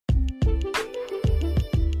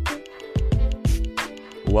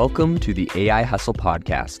Welcome to the AI Hustle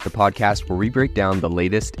Podcast, the podcast where we break down the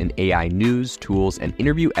latest in AI news, tools, and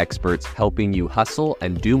interview experts helping you hustle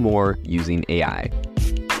and do more using AI.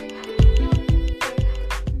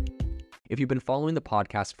 If you've been following the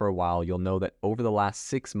podcast for a while, you'll know that over the last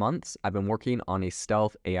 6 months, I've been working on a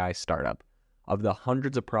stealth AI startup. Of the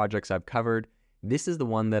hundreds of projects I've covered, this is the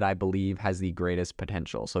one that I believe has the greatest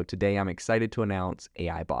potential. So today I'm excited to announce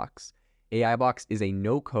AIBox. AIBox is a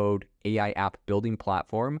no-code AI app building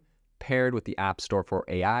platform paired with the App Store for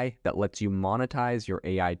AI that lets you monetize your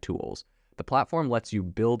AI tools. The platform lets you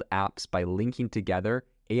build apps by linking together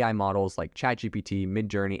AI models like ChatGPT,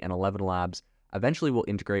 Midjourney, and 11 Labs. Eventually, we'll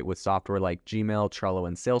integrate with software like Gmail, Trello,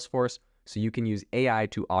 and Salesforce, so you can use AI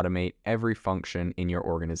to automate every function in your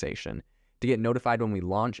organization. To get notified when we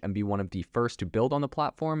launch and be one of the first to build on the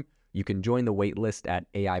platform, you can join the waitlist at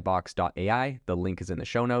aibox.ai. The link is in the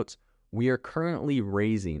show notes. We are currently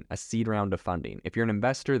raising a seed round of funding. If you're an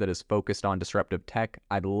investor that is focused on disruptive tech,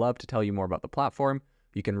 I'd love to tell you more about the platform.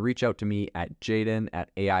 You can reach out to me at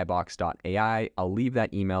jaden@aibox.ai. I'll leave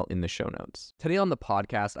that email in the show notes. Today on the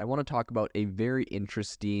podcast, I want to talk about a very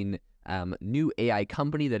interesting new AI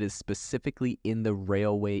company that is specifically in the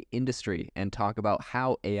railway industry and talk about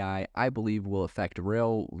how AI, I believe, will affect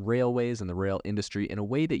railways and the rail industry in a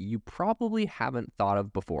way that you probably haven't thought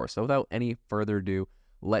of before. So without any further ado,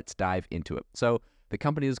 let's dive into it. So the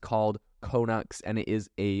company is called Konux, and it is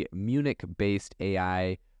a Munich-based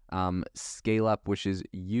AI scale-up, which is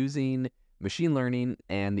using machine learning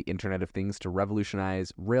and the Internet of Things to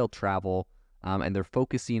revolutionize rail travel, and they're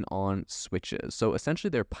focusing on switches. So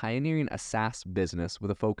essentially, they're pioneering a SaaS business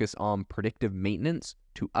with a focus on predictive maintenance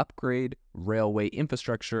to upgrade railway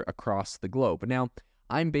infrastructure across the globe. Now,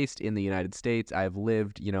 I'm based in the United States. I've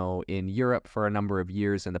lived, in Europe for a number of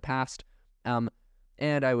years in the past.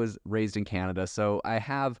 And I was raised in Canada, so I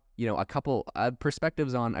have, a couple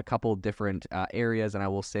perspectives on a couple different areas. And I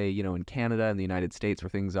will say, in Canada and the United States,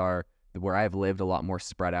 where I've lived a lot more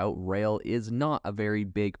spread out, rail is not a very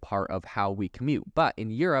big part of how we commute. But in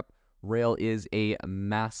Europe, rail is a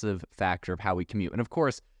massive factor of how we commute. And of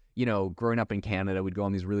course, growing up in Canada, we'd go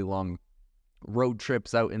on these really long road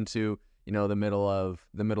trips out into the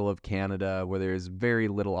middle of Canada, where there's very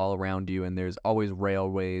little all around you, and there's always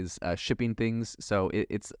railways shipping things. So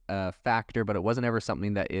it's a factor, but it wasn't ever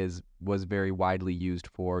something that was very widely used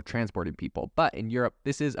for transporting people. But in Europe,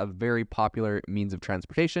 this is a very popular means of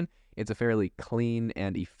transportation. It's a fairly clean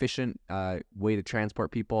and efficient way to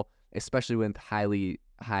transport people, especially with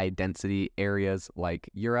high density areas like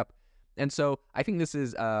Europe. And so I think this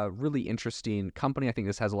is a really interesting company. I think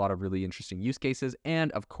this has a lot of really interesting use cases.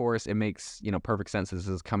 And of course, it makes, perfect sense. This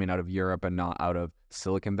is coming out of Europe and not out of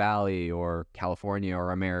Silicon Valley or California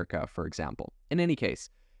or America, for example. In any case,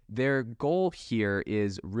 their goal here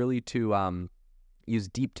is really to use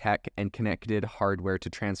deep tech and connected hardware to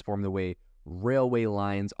transform the way railway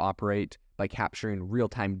lines operate by capturing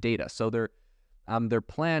real-time data. So their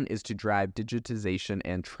plan is to drive digitization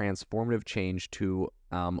and transformative change to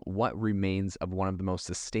what remains of one of the most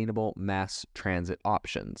sustainable mass transit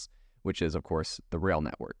options, which is, of course, the rail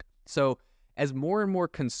network. So as more and more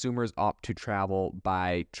consumers opt to travel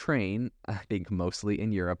by train, I think mostly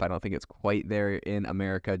in Europe, I don't think it's quite there in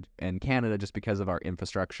America and Canada just because of our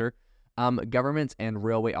infrastructure, governments and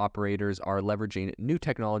railway operators are leveraging new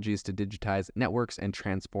technologies to digitize networks and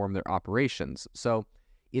transform their operations. So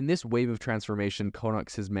in this wave of transformation,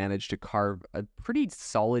 Konux has managed to carve a pretty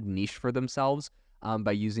solid niche for themselves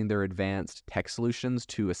by using their advanced tech solutions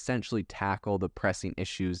to essentially tackle the pressing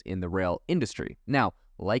issues in the rail industry. Now,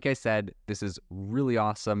 like I said, this is really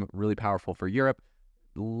awesome, really powerful for Europe,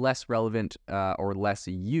 less relevant or less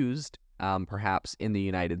used perhaps in the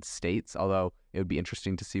United States, although it would be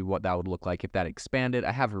interesting to see what that would look like if that expanded.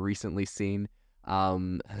 I have recently seen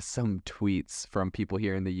some tweets from people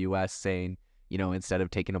here in the US saying, instead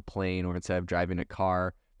of taking a plane or instead of driving a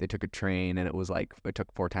car, they took a train, and it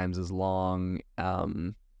took 4 times as long.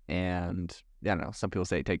 And I don't know, some people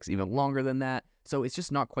say it takes even longer than that. So it's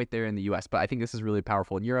just not quite there in the US, but I think this is really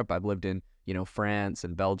powerful in Europe. I've lived in, France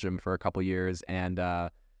and Belgium for a couple years, and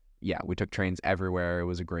we took trains everywhere. It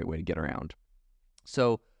was a great way to get around.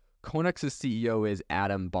 So Konux's CEO is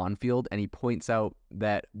Adam Bonfield, and he points out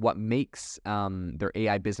that what makes their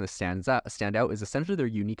AI business stand out is essentially their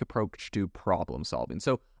unique approach to problem solving.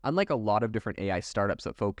 So unlike a lot of different AI startups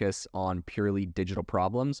that focus on purely digital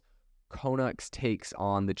problems, Konux takes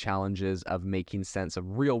on the challenges of making sense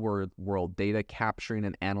of real-world data, capturing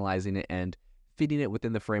and analyzing it, and fitting it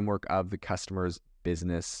within the framework of the customer's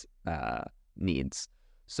business needs.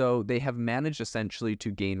 So they have managed essentially to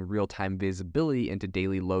gain real-time visibility into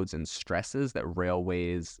daily loads and stresses that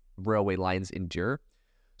railway lines endure.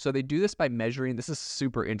 So they do this by measuring, this is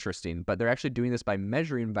super interesting, but they're actually doing this by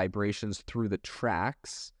measuring vibrations through the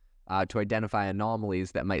tracks to identify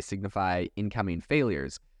anomalies that might signify incoming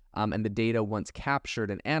failures. And the data, once captured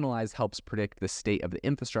and analyzed, helps predict the state of the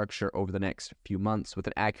infrastructure over the next few months with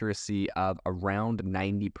an accuracy of around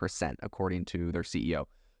 90%, according to their CEO.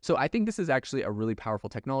 So I think this is actually a really powerful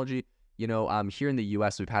technology. Here in the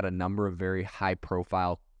US, we've had a number of very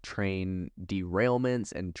high-profile train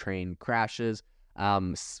derailments and train crashes.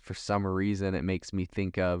 For some reason, it makes me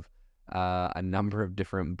think of a number of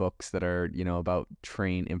different books that are, about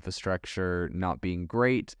train infrastructure not being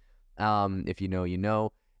great. If you know, you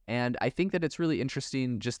know. And I think that it's really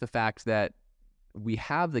interesting just the fact that we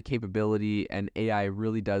have the capability, and AI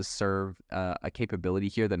really does serve a capability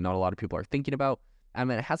here that not a lot of people are thinking about. I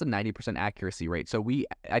mean, it has a 90% accuracy rate. So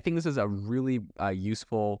I think this is a really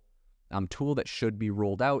useful tool that should be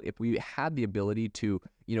rolled out. If we had the ability to,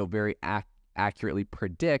 very accurately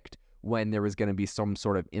predict when there was going to be some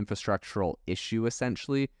sort of infrastructural issue,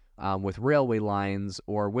 essentially, with railway lines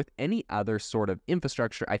or with any other sort of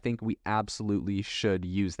infrastructure, I think we absolutely should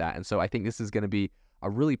use that. And so I think this is going to be a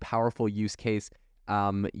really powerful use case,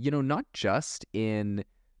 not just in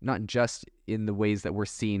the ways that we're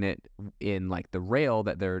seeing it in like the rail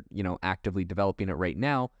that they're, actively developing it right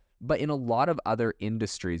now, but in a lot of other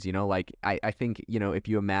industries, like I think, if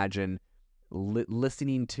you imagine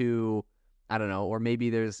listening to, I don't know, or maybe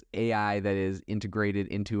there's AI that is integrated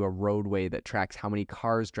into a roadway that tracks how many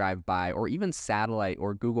cars drive by, or even satellite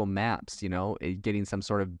or Google Maps, getting some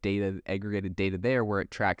sort of data, aggregated data there where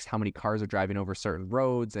it tracks how many cars are driving over certain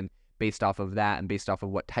roads, and based off of that and based off of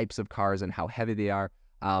what types of cars and how heavy they are,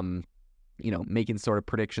 making sort of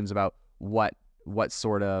predictions about what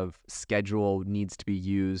sort of schedule needs to be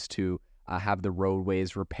used to have the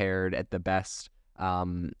roadways repaired at the best,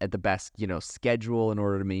 schedule in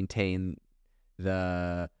order to maintain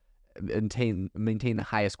the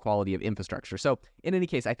highest quality of infrastructure. So in any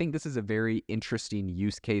case, I think this is a very interesting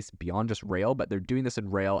use case beyond just rail, but they're doing this in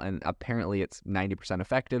rail, and apparently it's 90%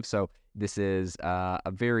 effective. So this is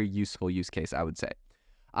a very useful use case, I would say.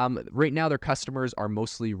 Right now, their customers are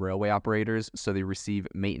mostly railway operators, so they receive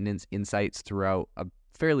maintenance insights throughout a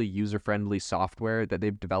fairly user-friendly software that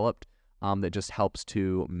they've developed that just helps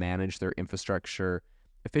to manage their infrastructure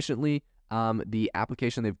efficiently. The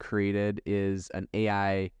application they've created is an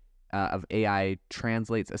AI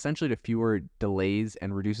translates essentially to fewer delays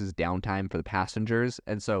and reduces downtime for the passengers.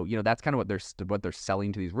 And so, that's kind of what they're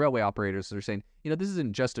selling to these railway operators. So they're saying, this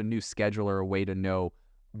isn't just a new schedule or a way to know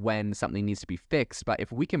when something needs to be fixed, but if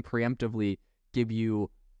we can preemptively give you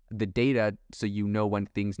the data so you know when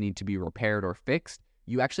things need to be repaired or fixed,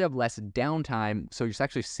 you actually have less downtime, so it's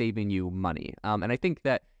actually saving you money. And I think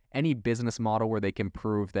that any business model where they can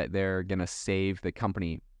prove that they're going to save the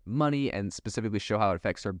company money and specifically show how it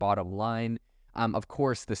affects their bottom line, of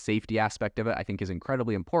course, the safety aspect of it, I think, is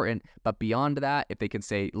incredibly important. But beyond that, if they can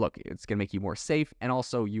say, look, it's going to make you more safe, and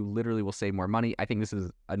also you literally will save more money, I think this is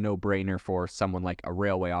a no-brainer for someone like a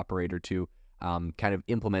railway operator to kind of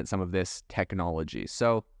implement some of this technology.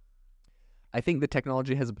 So I think the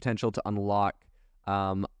technology has the potential to unlock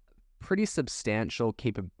pretty substantial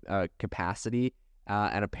capacity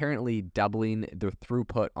and apparently doubling the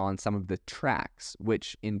throughput on some of the tracks,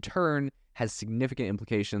 which in turn has significant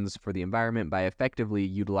implications for the environment by effectively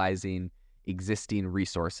utilizing existing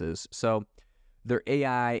resources. So their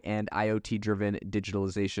AI and IoT-driven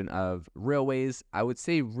digitalization of railways, I would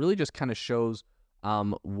say, really just kind of shows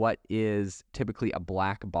what is typically a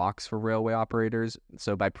black box for railway operators.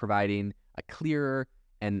 So by providing a clearer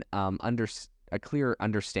and a clear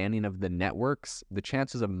understanding of the networks, the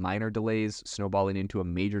chances of minor delays snowballing into a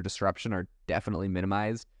major disruption are definitely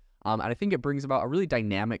minimized. And I think it brings about a really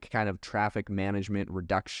dynamic kind of traffic management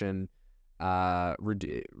reduction of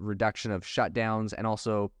shutdowns, and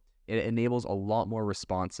also it enables a lot more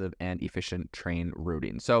responsive and efficient train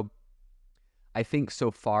routing. So I think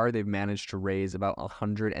so far they've managed to raise about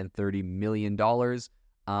 $130 million.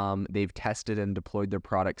 They've tested and deployed their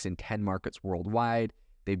products in 10 markets worldwide.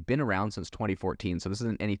 They've been around since 2014, so this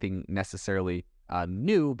isn't anything necessarily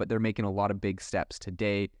new, but they're making a lot of big steps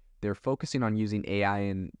today. They're focusing on using AI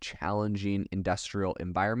in challenging industrial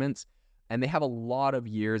environments, and they have a lot of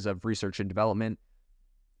years of research and development,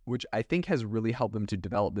 which I think has really helped them to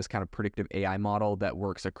develop this kind of predictive AI model that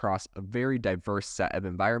works across a very diverse set of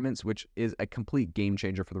environments, which is a complete game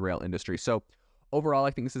changer for the rail industry. So overall,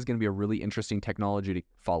 I think this is going to be a really interesting technology to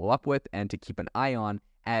follow up with and to keep an eye on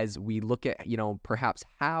as we look at, perhaps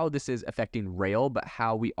how this is affecting rail, but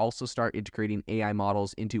how we also start integrating AI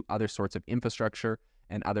models into other sorts of infrastructure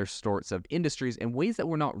and other sorts of industries in ways that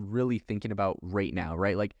we're not really thinking about right now,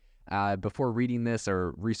 right? Like Before reading this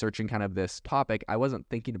or researching kind of this topic, I wasn't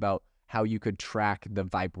thinking about how you could track the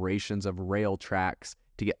vibrations of rail tracks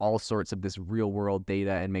to get all sorts of this real world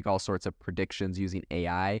data and make all sorts of predictions using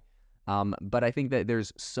AI. But I think that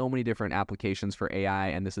there's so many different applications for AI,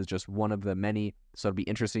 and this is just one of the many. So it'll be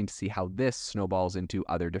interesting to see how this snowballs into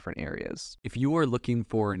other different areas. If you are looking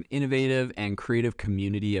for an innovative and creative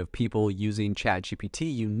community of people using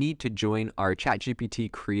ChatGPT, you need to join our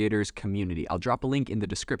ChatGPT creators community. I'll drop a link in the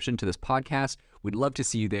description to this podcast. We'd love to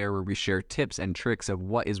see you there, where we share tips and tricks of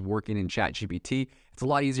what is working in ChatGPT. It's a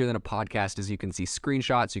lot easier than a podcast, as you can see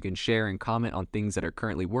screenshots, you can share and comment on things that are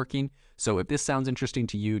currently working. So if this sounds interesting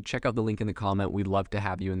to you, check out the link in the comment. We'd love to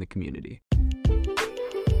have you in the community.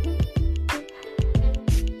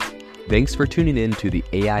 Thanks for tuning in to the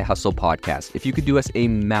AI Hustle podcast. If you could do us a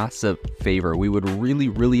massive favor, we would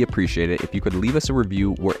really appreciate it if you could leave us a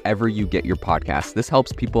review wherever you get your podcasts. This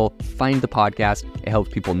helps people find the podcast. It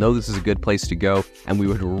helps people know this is a good place to go. And we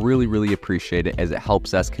would really appreciate it, as it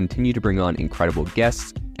helps us continue to bring on incredible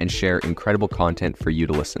guests and share incredible content for you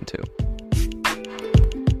to listen to.